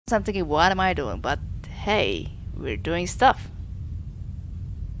I'm thinking, what am I doing? But hey, we're doing stuff.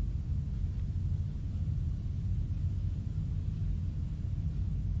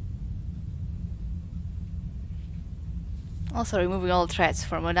 Also, removing all threats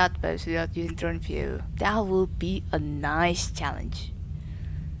from an outpost without using drone view. That will be a nice challenge.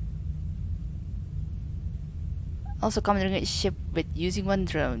 Also, commanding a ship with using one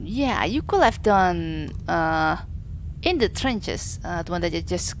drone. Yeah, you could have done in the trenches, the one that you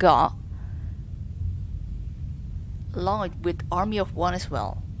just got, along with army of one as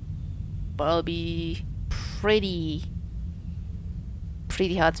well. But it'll be pretty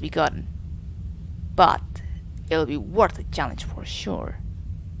hard to be gotten. But it'll be worth the challenge for sure.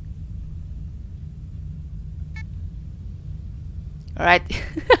 Alright,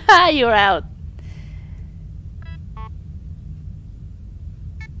 you're out.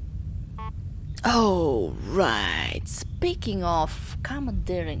 Oh, right. Speaking of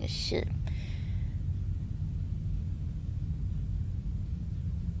commandeering a ship,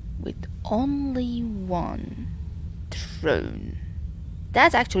 with only one drone,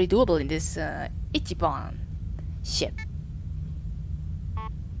 that's actually doable in this Ichiba'an ship.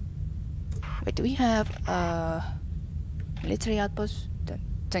 Wait, do we have a military outpost? Don't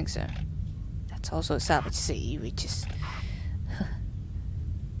think so. That's also a salvage sea, which is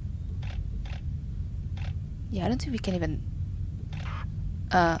yeah, I don't think we can even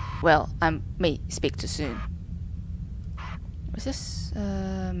well, I may speak too soon. What's this?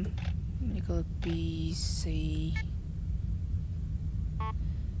 Medical BC.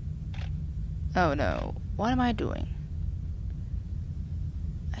 Oh no, what am I doing?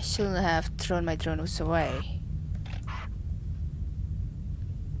 I shouldn't have thrown my drones away.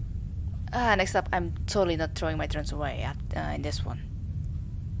 Next up, I'm totally not throwing my drones away in this one.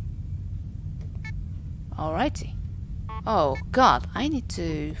 Alrighty. Oh god, I need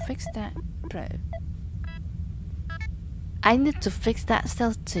to fix that, bro. I need to fix that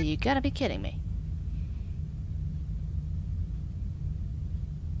stealth too, you gotta be kidding me.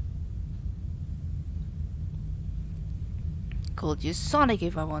 Could use Sonic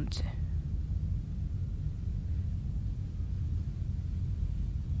if I want to.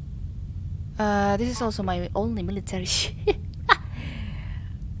 This is also my only military ship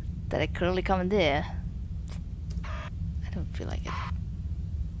that I currently commandeer. I don't feel like it.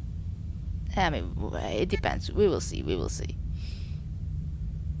 I mean, it depends. We will see. We will see.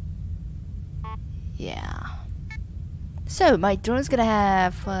 Yeah. So my drone's gonna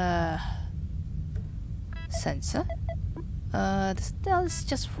have sensor. The stealth is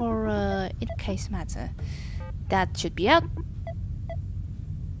just for in case matter. That should be out.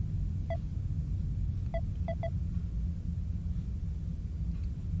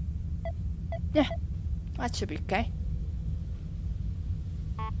 Yeah, that should be okay.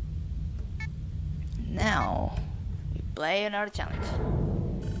 Now we play another challenge.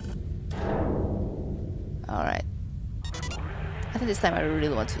 Alright. I think this time I really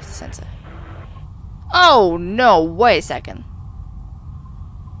want to use the sensor. Oh no, wait a second.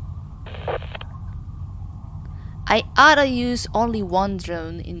 I ought to use only one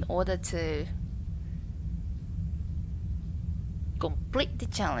drone in order to complete the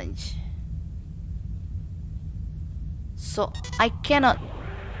challenge. So I cannot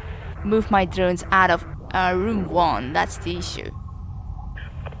move my drones out of room 1, that's the issue.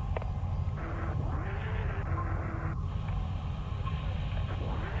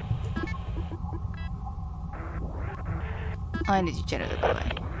 I need to generate it by the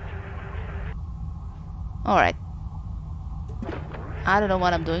way. Alright. I don't know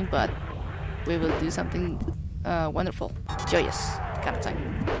what I'm doing, but we will do something wonderful, joyous kind of thing.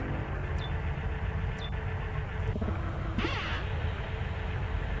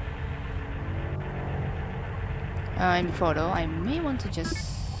 In the photo, I may want to just...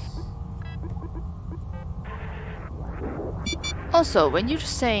 Also, when you're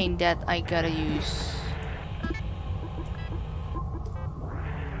saying that I gotta use...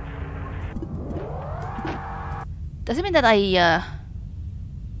 Does it mean that I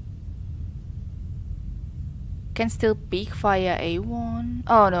can still peek via A1?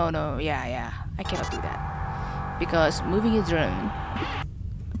 Oh no, yeah, I cannot do that. Because moving a drone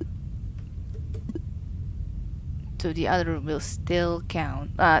to the other room will still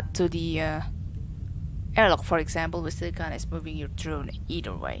count. To the airlock, for example, will still count as moving your drone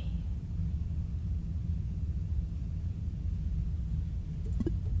either way.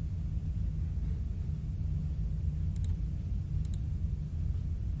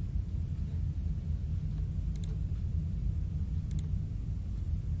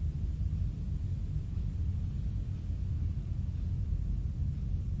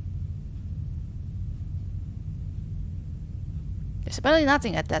 There's apparently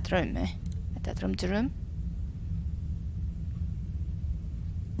nothing at that room, eh? At that room to room.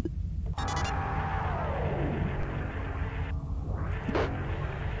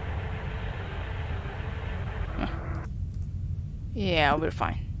 Yeah, we're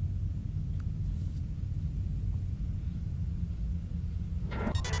fine.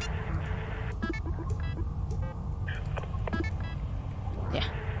 Yeah.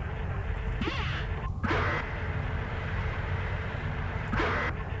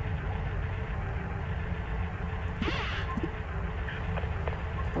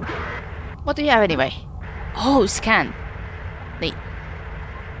 What do you have anyway? Oh, scan. Neat.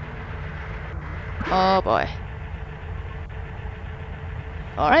 Oh boy.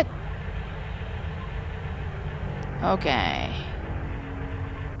 Alright. Okay.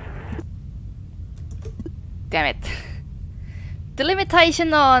 Damn it. The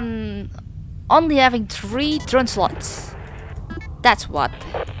limitation on only having 3 drone slots. That's what.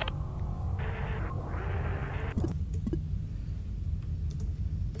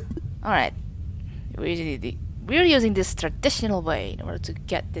 Alright. We're using this traditional way in order to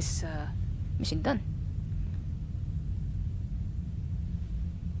get this mission done.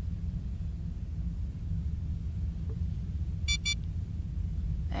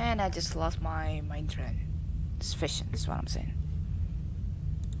 And I just lost my drone. It's fishing, is what I'm saying.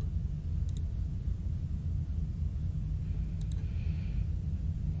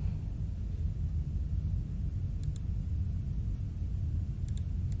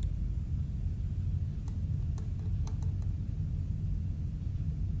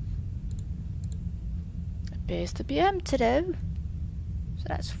 Appears to be empty though. So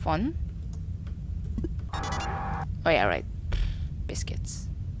that's fun. Oh yeah, right. Biscuits.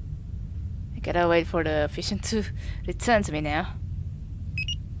 I gotta wait for the fishing to return to me now.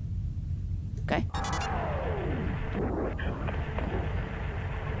 Okay.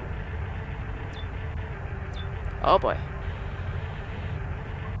 Oh boy.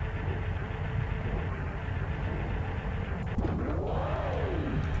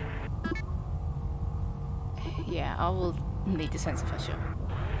 Yeah, I will need the sensor for sure.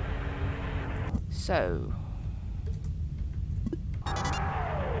 So.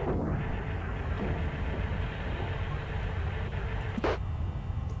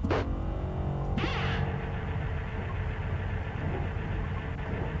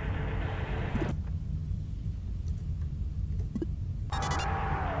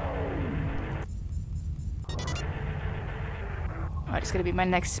 Alright, it's gonna be my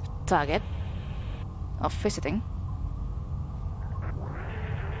next target of visiting.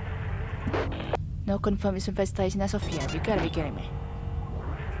 No confirmed infestation as of yet. You gotta be kidding me.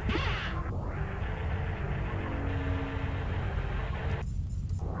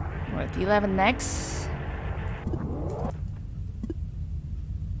 We're at 11 next.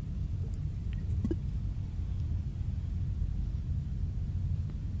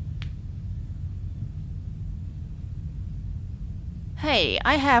 Hey,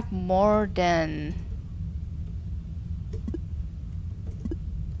 I have more than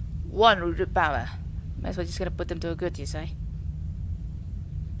 1 recruit power. Might as well just gonna put them to a good use, eh?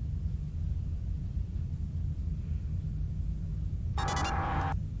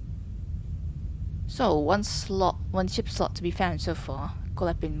 So one ship slot to be found so far. Could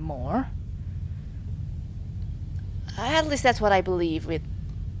have been more. At least that's what I believe with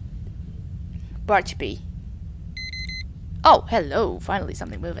Barge B. Oh, hello! Finally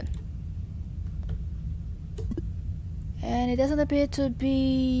something moving. And it doesn't appear to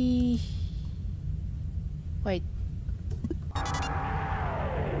be... Wait.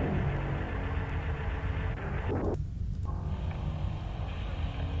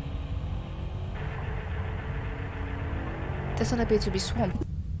 Doesn't appear to be swamp,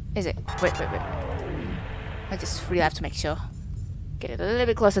 is it? Wait. I just really have to make sure. Get it a little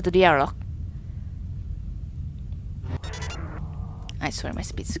bit closer to the airlock. I swear my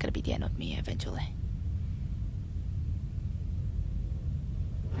speed is gonna be the end of me eventually.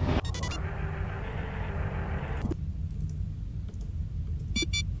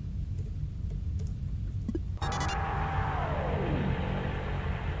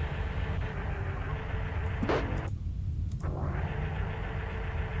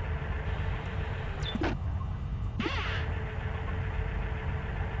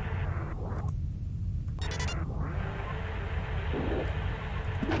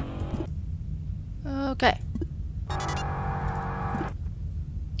 Okay.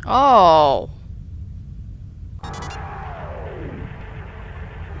 Oh.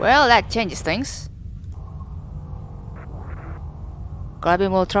 Well, that changes things. Gotta be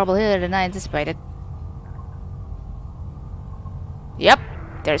more trouble here than I anticipated. Yep,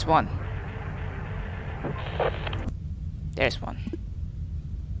 there's one. There's one.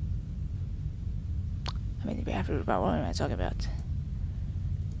 I mean, we have to about what am I talking about?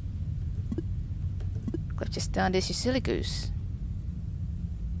 Could have just done this, you silly goose.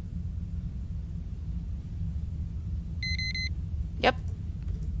 Yep.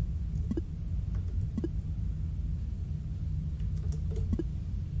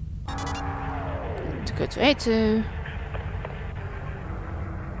 To go to A2.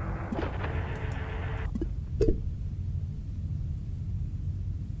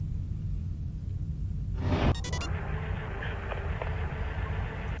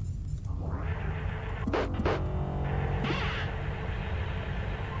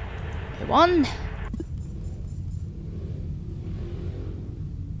 One.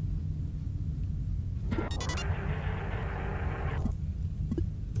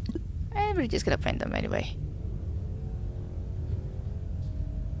 And we're just gonna find them anyway.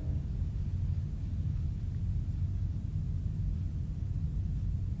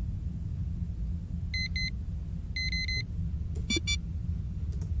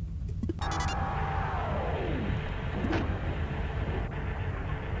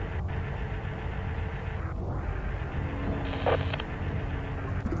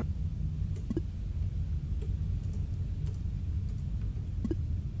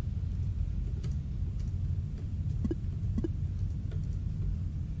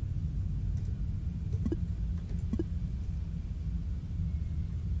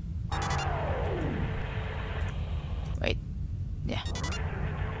 Wait, yeah.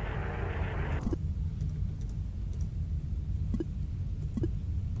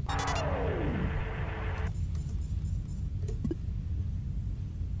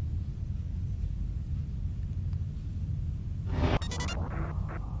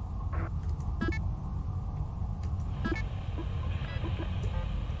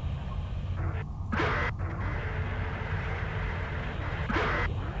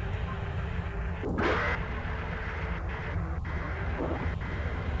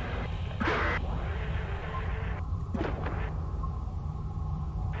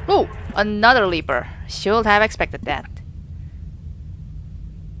 Oh, another leaper. Should have expected that.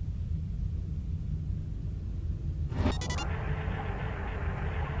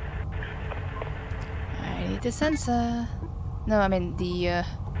 I need the sensor. No, I mean the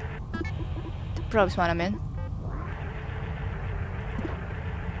probes one I'm in.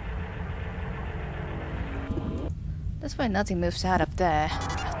 That's why nothing moves out of there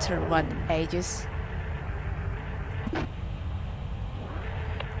after what ages.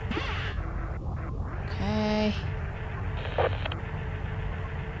 Okay.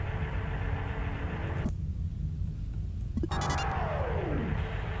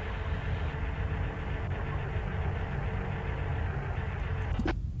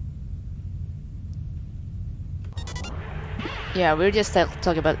 Yeah, we're just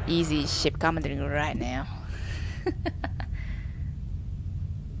talking about easy ship commandeering right now.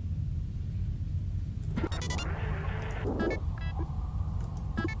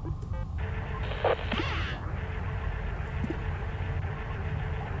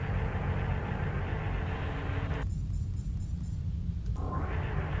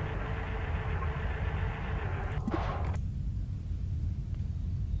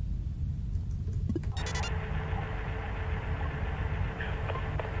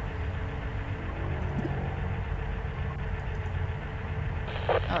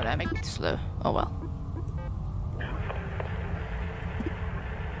 Oh, that makes it slow. Oh well.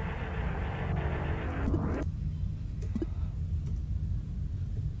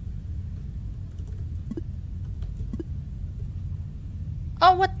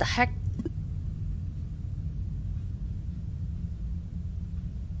 Oh, what the heck?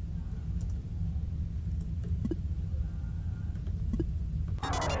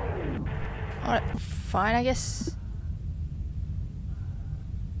 Alright, fine, I guess.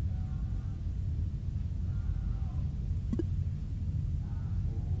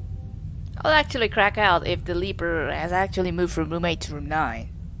 I'll actually crack out if the leaper has actually moved from room 8 to room 9.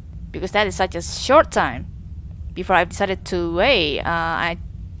 Because that is such a short time before I've decided to wait. I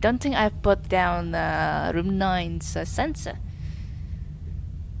don't think I've put down room 9's sensor.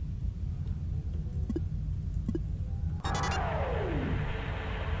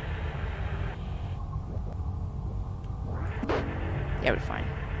 Yeah, we're fine.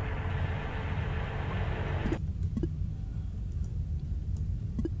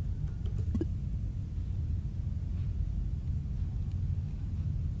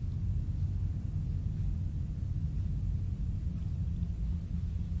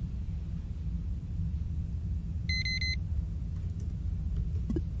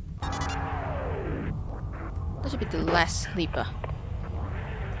 Supposed to be the last sleeper.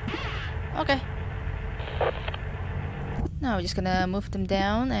 Okay. Now we're just gonna move them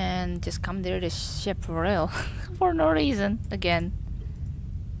down and just commandeer the ship for real. For no reason, again.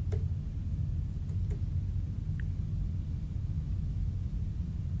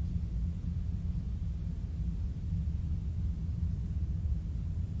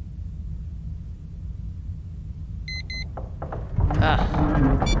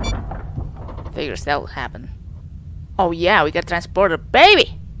 Figures that'll happen. Oh yeah, we got transporter,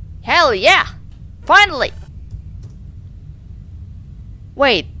 baby! Hell yeah! Finally!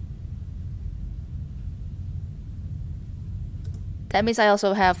 Wait. That means I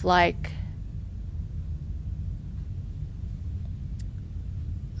also have like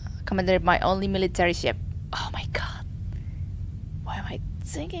commandeered my only military ship. Oh my god. Why am I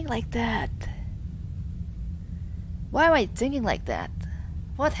thinking like that? Why am I thinking like that?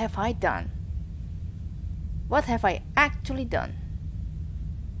 What have I done? What have I actually done?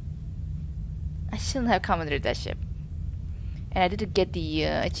 I shouldn't have commandeered that ship. And I didn't get the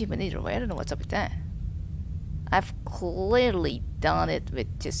achievement either way. I don't know what's up with that. I've clearly done it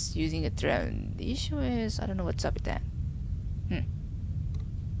with just using a drone. The issue is, I don't know what's up with that.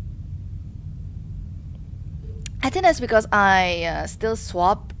 I think that's because I still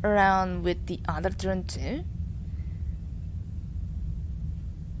swap around with the other drone too.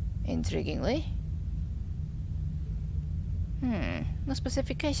 Intriguingly. No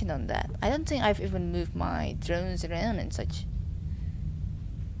specification on that. I don't think I've even moved my drones around and such.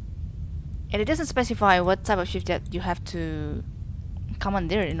 And it doesn't specify what type of ship that you have to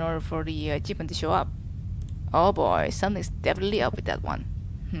commandeer in order for the achievement to show up. Oh boy, something's definitely up with that one.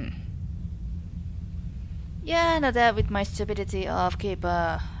 Yeah, not that with my stupidity of keep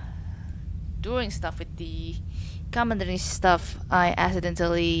doing stuff with the commandeering stuff, I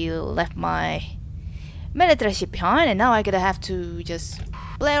accidentally left my military ship behind, and now I gotta have to just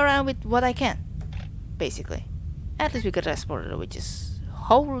play around with what I can, basically. At least we got a transporter, which is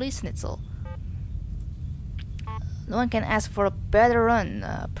holy schnitzel. No one can ask for a better run,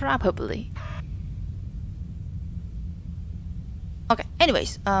 probably. Okay,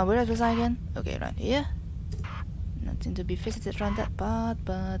 anyways, where was I again? Okay, right here. Nothing to be visited around that part,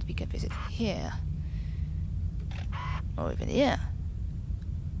 but we can visit here. Or even here.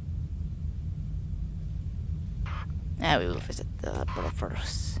 Now we will visit the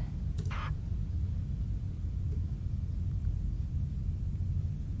buffers.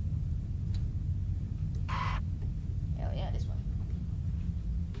 Hell yeah, this one.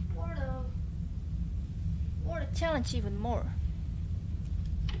 Or the challenge even more.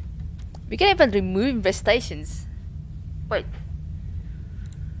 We can even remove infestations. Wait.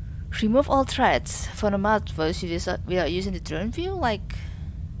 Remove all threats from the outpost without using the drone view? Like,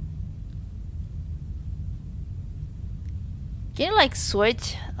 can you like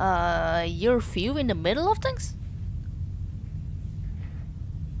switch your view in the middle of things?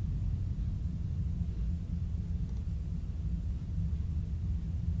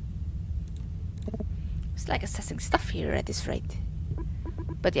 It's like assessing stuff here at this rate.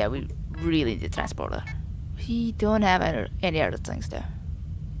 But yeah, we really need the transporter. We don't have any other things there.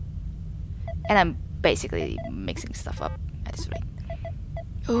 And I'm basically mixing stuff up at this rate.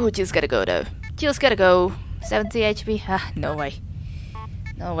 Oh, Jill's gotta go though. Jill's gotta go. 70 HP? Ah, no way.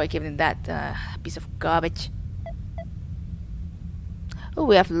 No way giving that piece of garbage. Oh,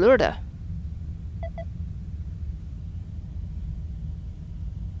 we have Lurda.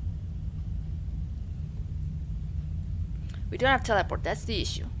 We don't have teleport, that's the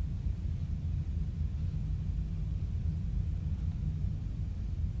issue.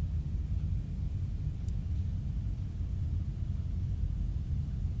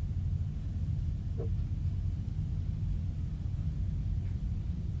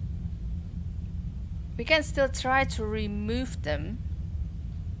 We can still try to remove them.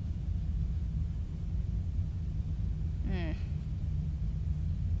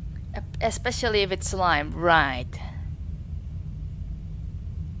 Especially if it's slime, right?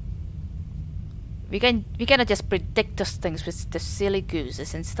 We cannot just predict those things with the silly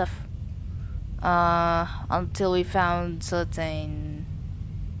gooses and stuff. Until we found certain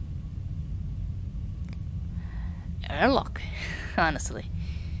airlock, honestly.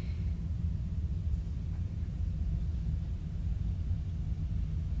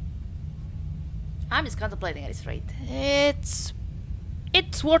 I'm just contemplating at this rate. It's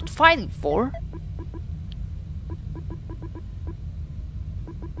worth fighting for.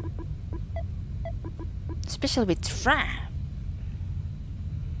 Especially with Fra.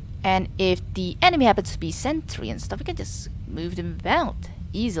 And if the enemy happens to be sentry and stuff, we can just move them about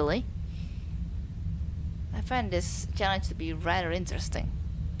easily. I I find this challenge to be rather interesting.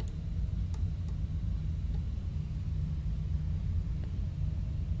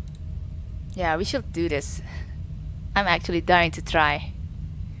 Yeah, we should do this. I'm actually dying to try.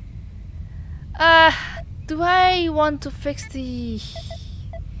 Do I want to fix the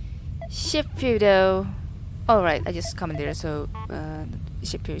ship view though? Alright, I just commandeered, so the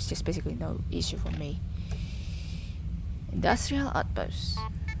ship view is just basically no issue for me. Industrial outpost.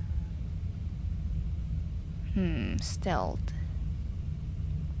 Stealth.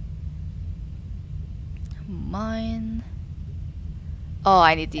 Mine. Oh,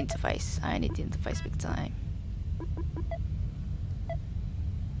 I need the interface. I need the interface big time.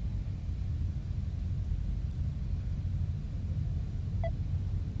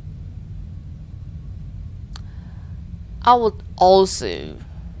 I would also,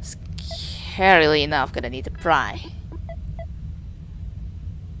 scarily enough, gonna need to pry.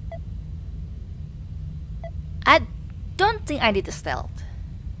 I don't think I need the stealth.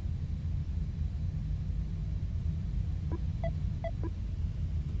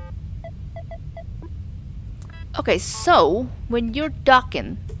 Okay, so when you're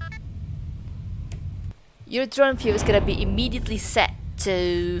docking, your drone view is gonna be immediately set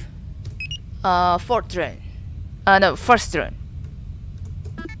to fourth drone. No, first drone.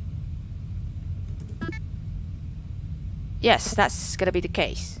 Yes, that's gonna be the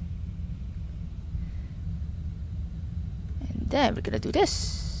case. And then we're gonna do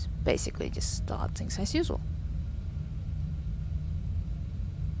this. Basically, just start things as usual.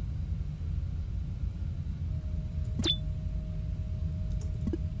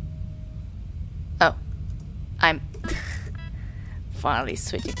 Oh, I'm finally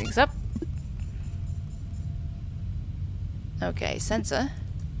switching things up. Okay, sensor.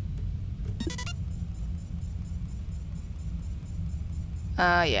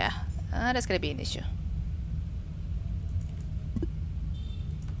 Yeah, that's gonna be an issue.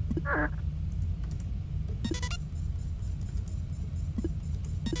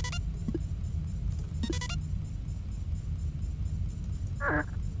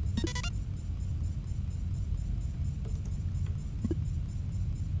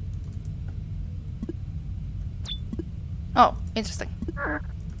 Oh, interesting.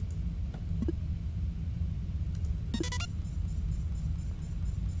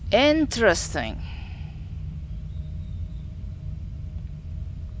 Interesting.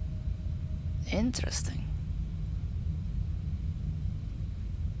 Interesting.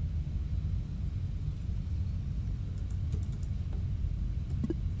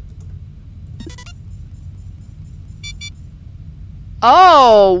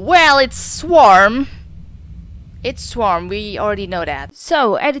 Oh, well, it's Swarm. It's Swarm, we already know that.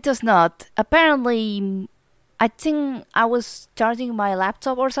 So, editor's note. Apparently, I think I was charging my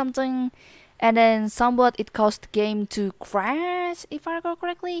laptop or something, and then somewhat it caused the game to crash, if I recall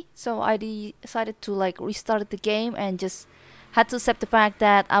correctly. So I decided to like restart the game and just had to accept the fact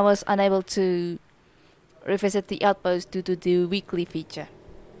that I was unable to revisit the Outpost due to the weekly feature.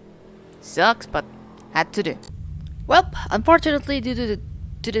 Sucks, but had to do. Well, unfortunately, due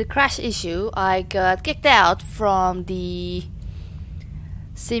to the crash issue, I got kicked out from the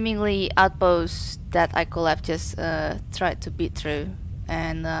seemingly outpost that I could have just tried to beat through,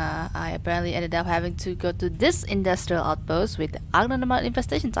 and I apparently ended up having to go to this industrial outpost with the unknown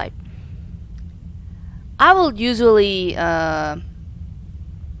infestation type. I will usually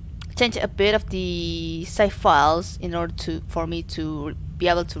change a bit of the save files in order for me to be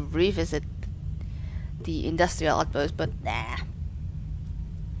able to revisit the industrial outpost, but nah.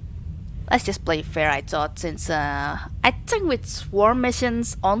 Let's just play fair, I thought, since I think with swarm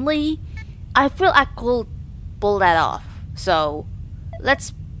missions only, I feel I could pull that off. So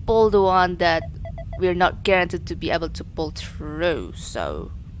let's pull the one that we're not guaranteed to be able to pull through.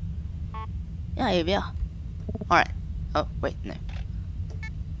 So yeah, here we are. Alright. Oh, wait, no.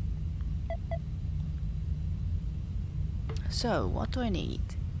 So, what do I need?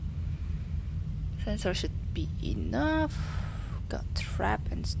 Sensor should be enough. Got trap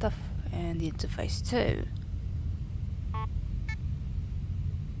and stuff. And the interface too.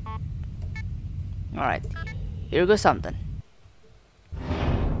 Alright, here goes something.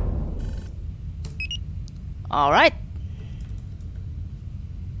 Alright.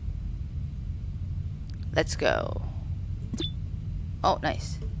 Let's go. Oh,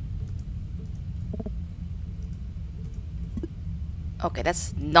 nice. Okay,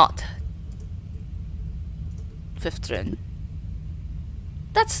 that's not fifth turn.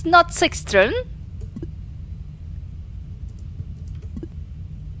 That's not sixth turn.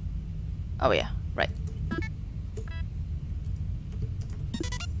 Oh yeah, right.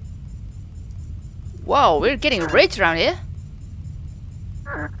 Whoa, we're getting rich around here.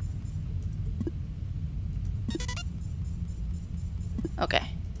 Okay.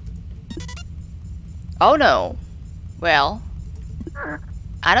 Oh no. Well,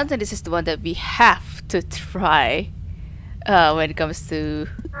 I don't think this is the one that we have to try when it comes to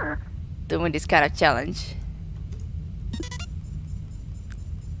doing this kind of challenge.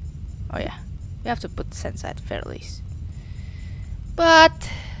 Oh yeah, we have to put the sense at fair least. But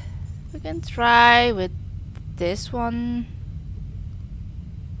we can try with this one.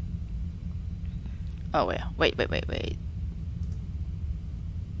 Oh wait.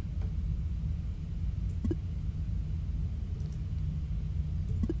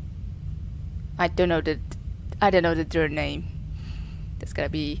 I don't know the third name. That's gonna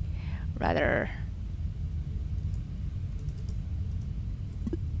be rather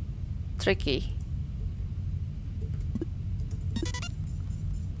tricky.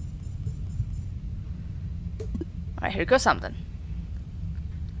 Alright, here goes something.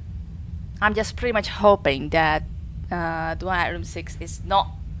 I'm just pretty much hoping that the one at room 6 is not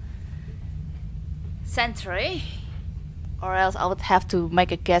Sentry, or else I would have to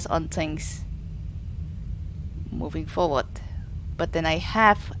make a guess on things moving forward. But then I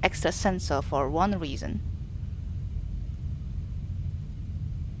have extra sensor for one reason.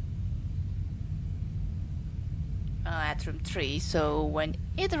 At room 3, so when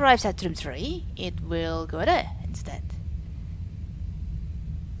it arrives at room 3, it will go there instead.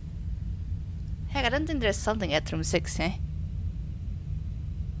 Heck, I don't think there's something at room 6, eh?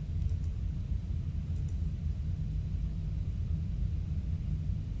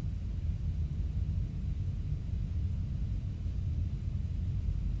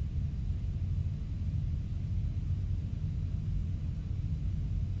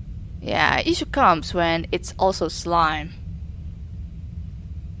 Yeah, issue comes when it's also slime.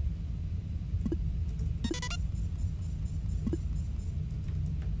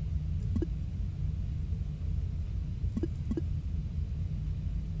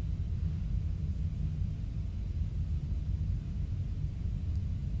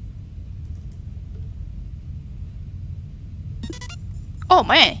 Oh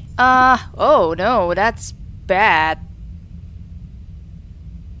man, oh no, that's bad.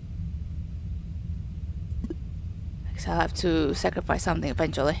 So I'll have to sacrifice something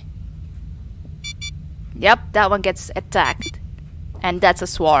eventually. Yep, that one gets attacked. And that's a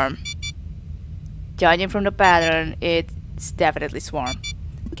swarm. Judging from the pattern, it's definitely swarm.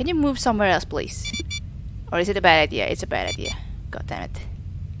 Can you move somewhere else, please? Or is it a bad idea? It's a bad idea. God damn it.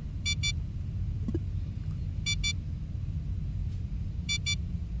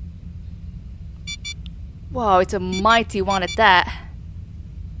 Wow, it's a mighty one at that.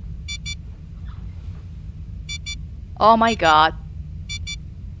 Oh my god.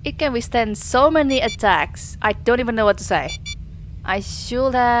 It can withstand so many attacks. I don't even know what to say. I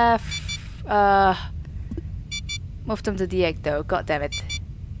should have moved them to the egg though. God damn it.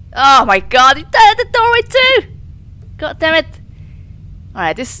 Oh my god, it died at the doorway too! God damn it.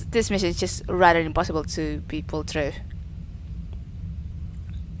 Alright, this mission is just rather impossible to be pulled through.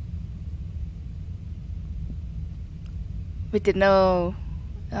 With the no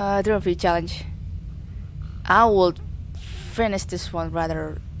drone free challenge, I will finish this one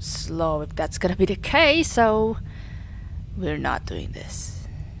rather slow if that's gonna be the case, so we're not doing this.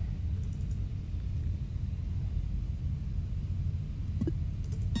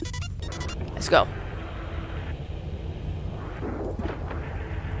 Let's go.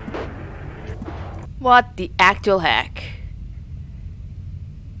 What the actual heck?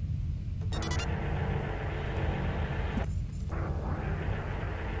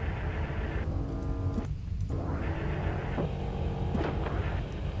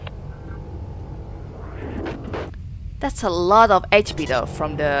 That's a lot of HP though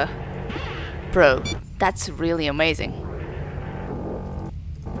from the Pro. That's really amazing.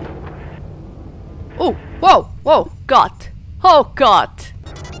 Oh, whoa, whoa, God. Oh God.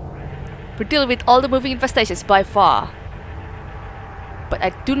 We're dealing with all the moving infestations by far. But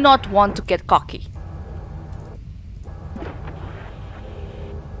I do not want to get cocky.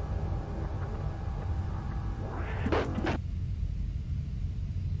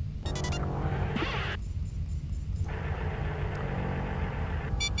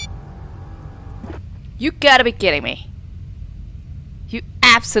 You gotta be kidding me. You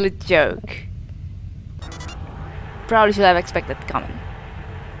absolute joke. Probably should have expected coming.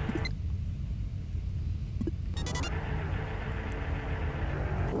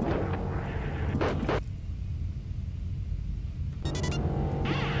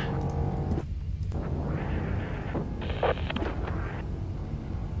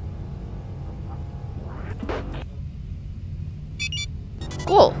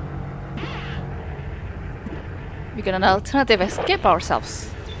 Cool. We got an alternative escape ourselves.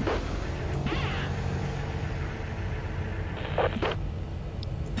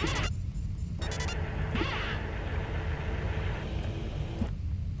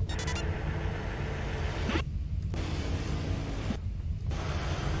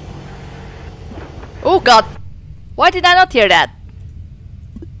 Oh god! Why did I not hear that?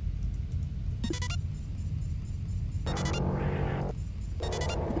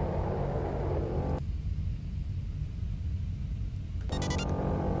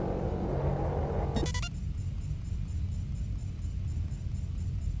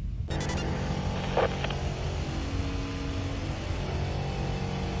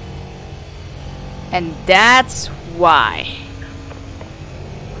 And that's why.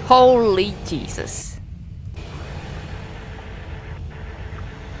 Holy Jesus.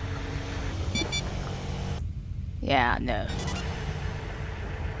 Yeah, no.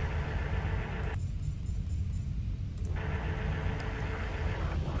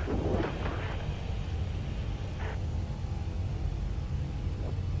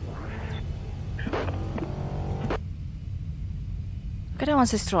 Okay, that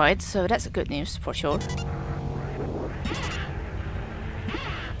one's destroyed, so that's good news for sure.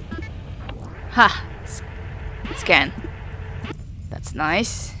 Ha! Scan. That's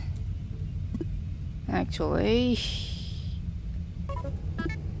nice. Actually...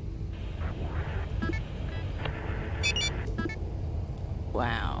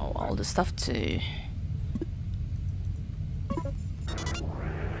 Wow, all the stuff too.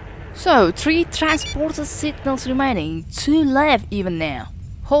 So, 3 transporter signals remaining, 2 left even now.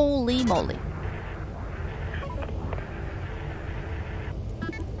 Holy moly.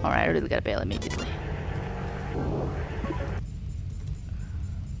 Alright, I really gotta bail immediately.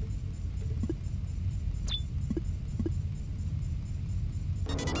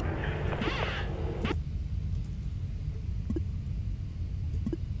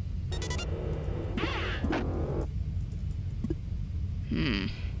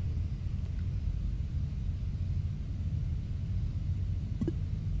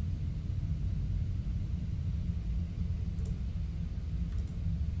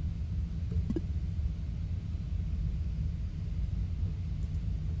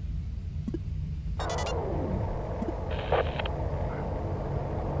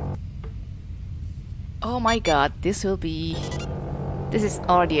 Oh my god, this will be... This is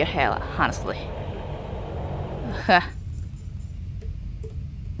already a hell, honestly.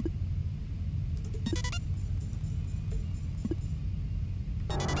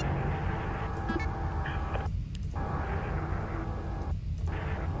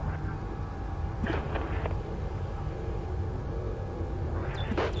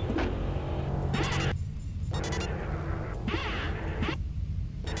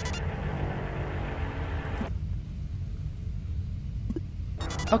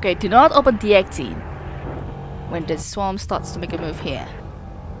 Okay, do not open the 18 when the swarm starts to make a move here.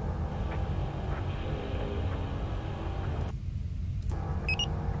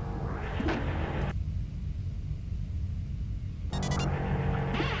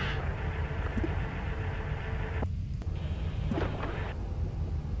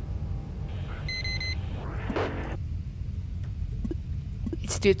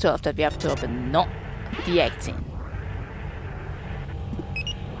 It's too tough that we have to open not the 18.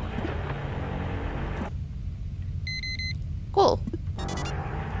 Cool.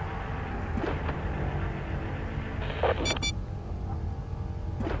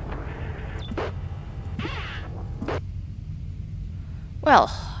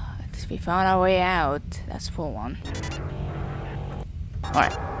 Well, at least we found our way out. That's for one.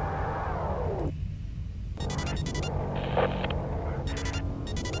 Alright.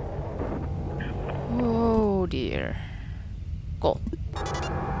 Oh dear. Cool.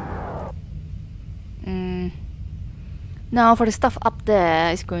 Now for the stuff up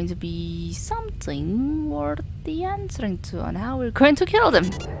there is going to be something worth the answering to on how we're going to kill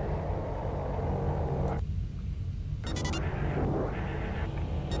them.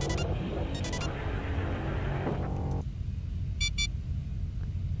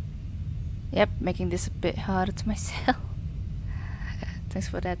 Yep, making this a bit harder to myself. Thanks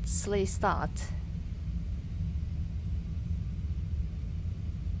for that silly start.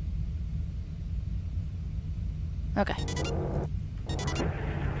 Okay.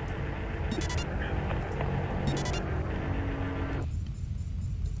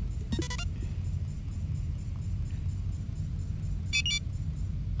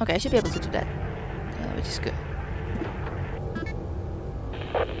 Okay, I should be able to do that, which is good.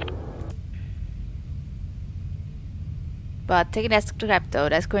 But taking that scrap though,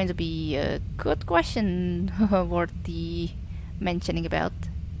 that's going to be a good question worth the mentioning about.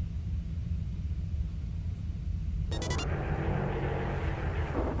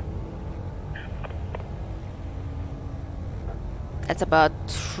 That's about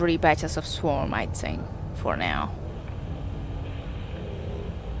 3 batches of swarm, I'd say, for now.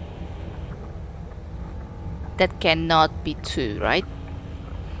 That cannot be 2, right?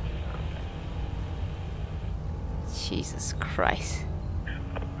 Jesus Christ.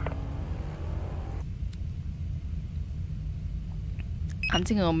 I'm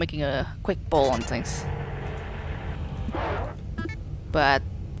thinking of making a quick poll on things. But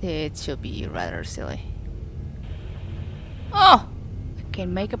it should be rather silly. Oh! I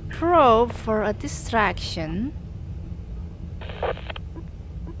can make a probe for a distraction.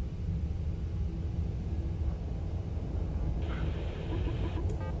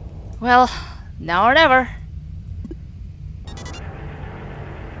 Well, now or never.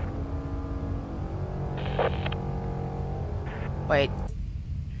 Wait.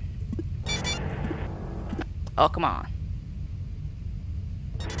 Oh, come on.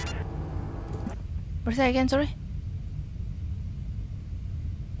 What's that again, sorry?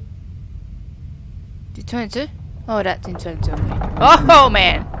 D22? Oh, that's in 22. Oh,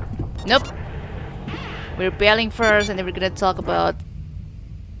 man! Nope. We're bailing first, and then we're gonna talk about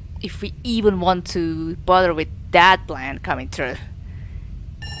if we even want to bother with that plan coming through.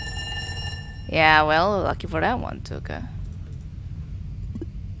 Yeah, well, lucky for that one, Tuka.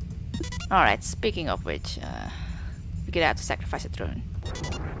 Alright, speaking of which, we're gonna have to sacrifice a drone.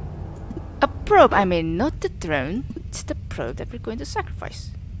 A probe, I mean, not the drone. It's the probe that we're going to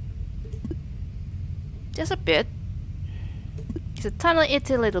sacrifice. Just a bit. It's a tiny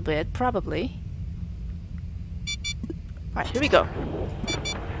itty little bit, probably. Alright, here we go.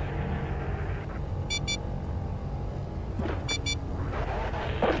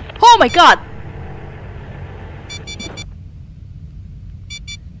 Oh my god!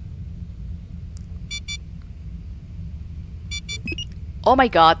 Oh my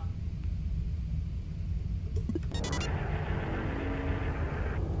god.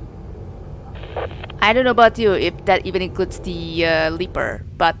 I don't know about you if that even includes the leaper,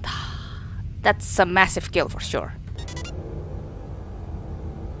 but that's a massive kill for sure.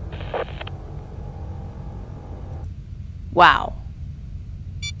 Wow.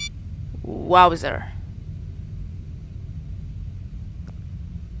 Wowzer.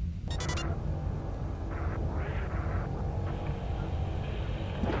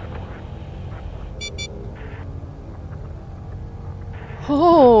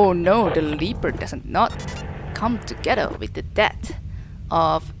 Oh no, the leaper doesn't not come together with the death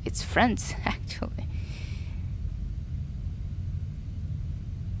of its friends, actually.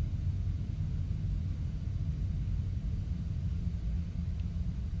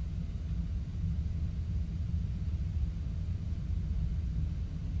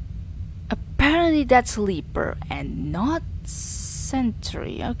 Apparently that's leaper and not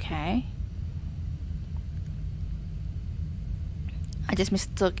sentry, okay. I just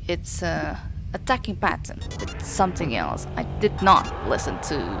mistook its attacking pattern with something else. I did not listen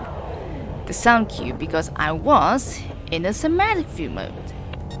to the sound cue because I was in a semantic view mode.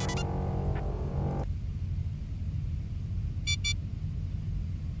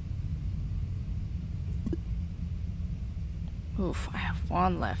 Oof, I have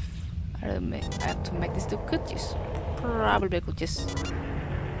one left. I have to make this do good use. Probably I could just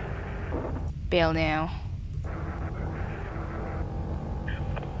bail now.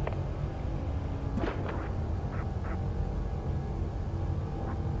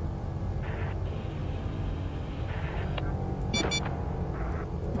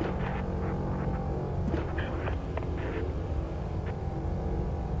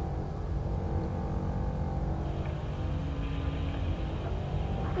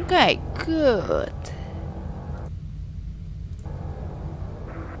 Okay, good.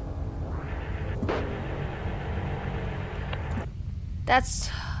 That's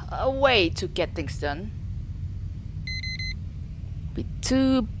a way to get things done. With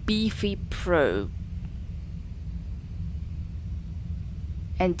 2 beefy probe.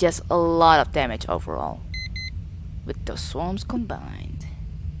 And just a lot of damage overall. With those swarms combined.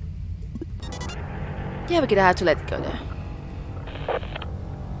 Yeah, we're gonna have to let it go there.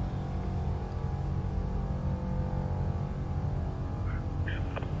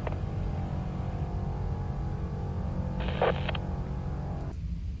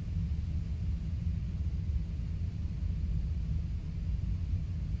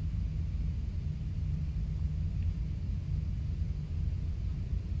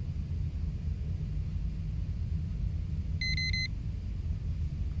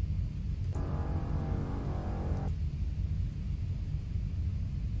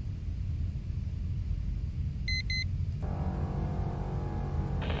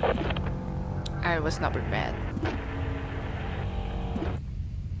 I was not prepared.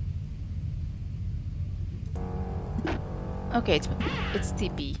 Okay, it's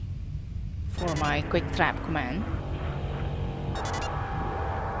TP for my quick trap command.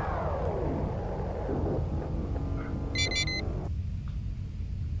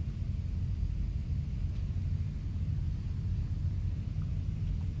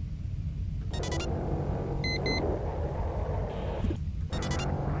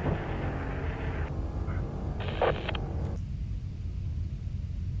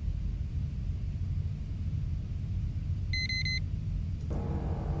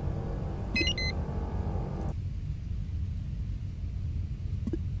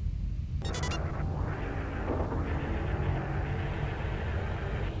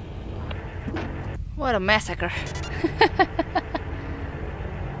 What a massacre.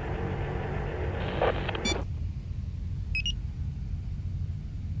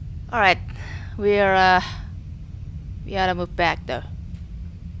 Alright, we gotta move back though.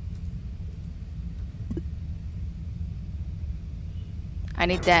 I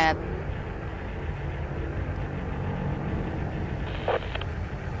need that.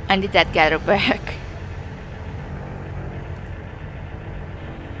 I need that gather back.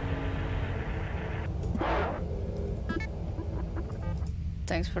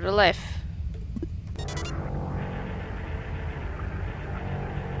 Thanks for the life.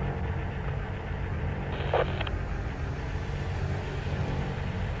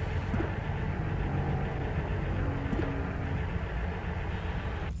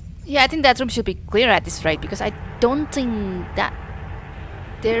 Yeah, I think that room should be clear at this rate because I don't think that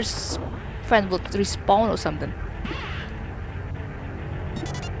there's friend will respawn or something.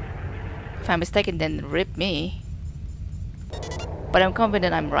 If I'm mistaken, then rip me. But I'm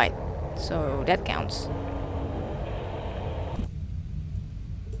confident I'm right, so that counts.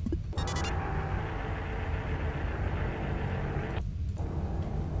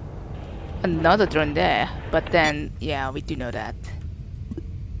 Another drone there, but then, yeah, we do know that.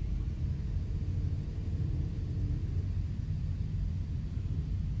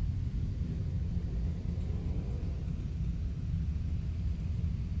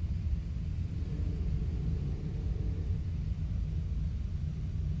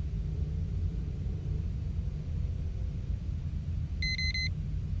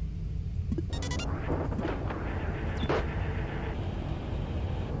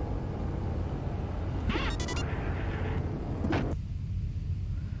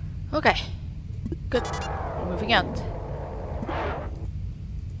 Okay, good. We're moving out.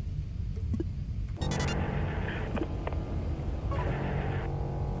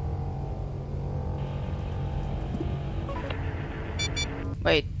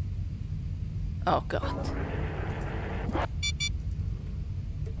 Wait. Oh god.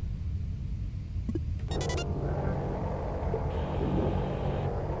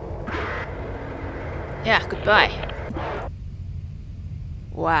 Yeah, goodbye.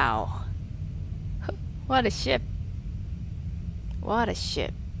 Wow. What a ship. What a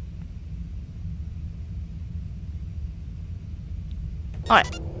ship.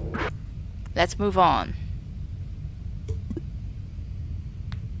 Alright. Let's move on.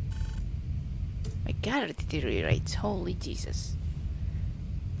 My god, it deteriorates. Holy Jesus.